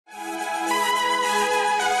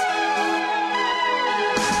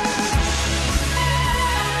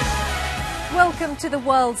Welcome to the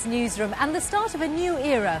world's newsroom and the start of a new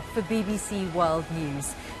era for BBC World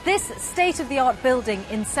News. This state-of-the-art building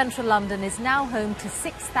in central London is now home to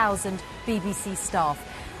 6,000 BBC staff.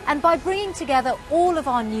 And by bringing together all of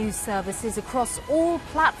our news services across all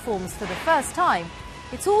platforms for the first time,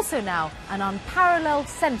 it's also now an unparalleled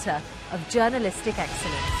centre of journalistic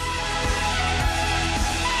excellence.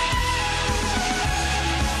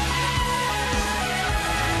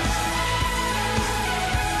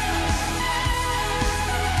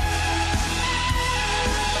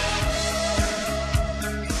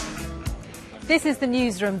 This is the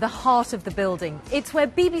newsroom, the heart of the building. It's where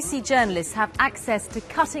BBC journalists have access to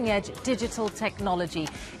cutting-edge digital technology,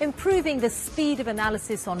 improving the speed of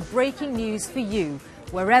analysis on breaking news for you,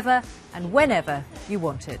 wherever and whenever you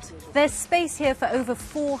want it. There's space here for over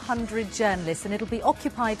 400 journalists, and it'll be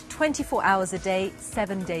occupied 24 hours a day,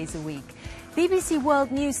 7 days a week. BBC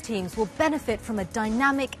World News teams will benefit from a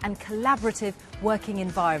dynamic and collaborative working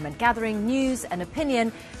environment, gathering news and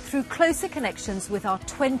opinion through closer connections with our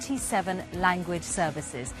 27 language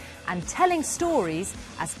services and telling stories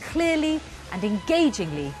as clearly and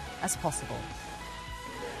engagingly as possible.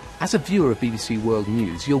 As a viewer of BBC World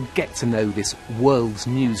News, you'll get to know this world's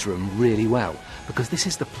newsroom really well, because this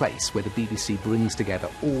is the place where the BBC brings together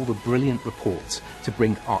all the brilliant reports to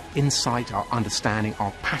bring our insight, our understanding,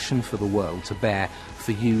 our passion for the world to bear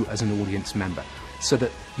for you as an audience member, so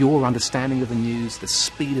that your understanding of the news, the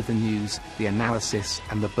speed of the news, the analysis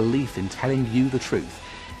and the belief in telling you the truth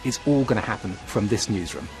is all going to happen from this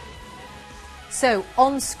newsroom. So,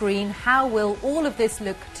 on screen, how will all of this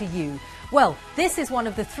look to you? Well, this is one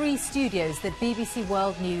of the 3 studios that BBC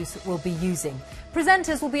World News will be using.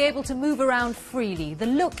 Presenters will be able to move around freely. The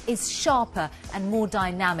look is sharper and more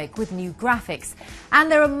dynamic with new graphics. And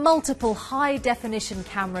there are multiple high-definition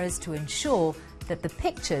cameras to ensure that the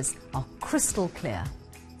pictures are crystal clear.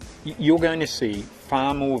 You're going to see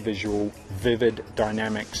far more visual, vivid,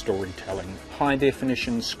 dynamic storytelling.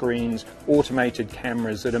 High-definition screens, automated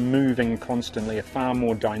cameras that are moving constantly, a far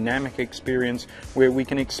more dynamic experience where we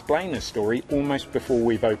can explain a story almost before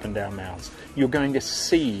we've opened our mouths. You're going to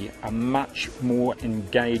see a much more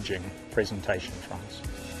engaging presentation from us.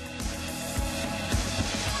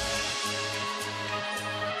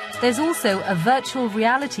 There's also a virtual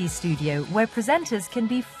reality studio where presenters can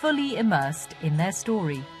be fully immersed in their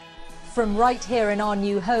story. From right here in our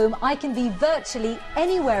new home, I can be virtually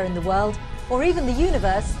anywhere in the world, or even the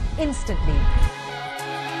universe, instantly.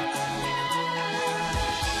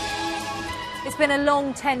 It's been a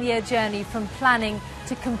long 10-year journey from planning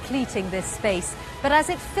to completing this space, but as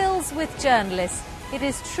it fills with journalists, it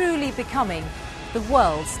is truly becoming the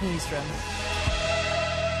world's newsroom.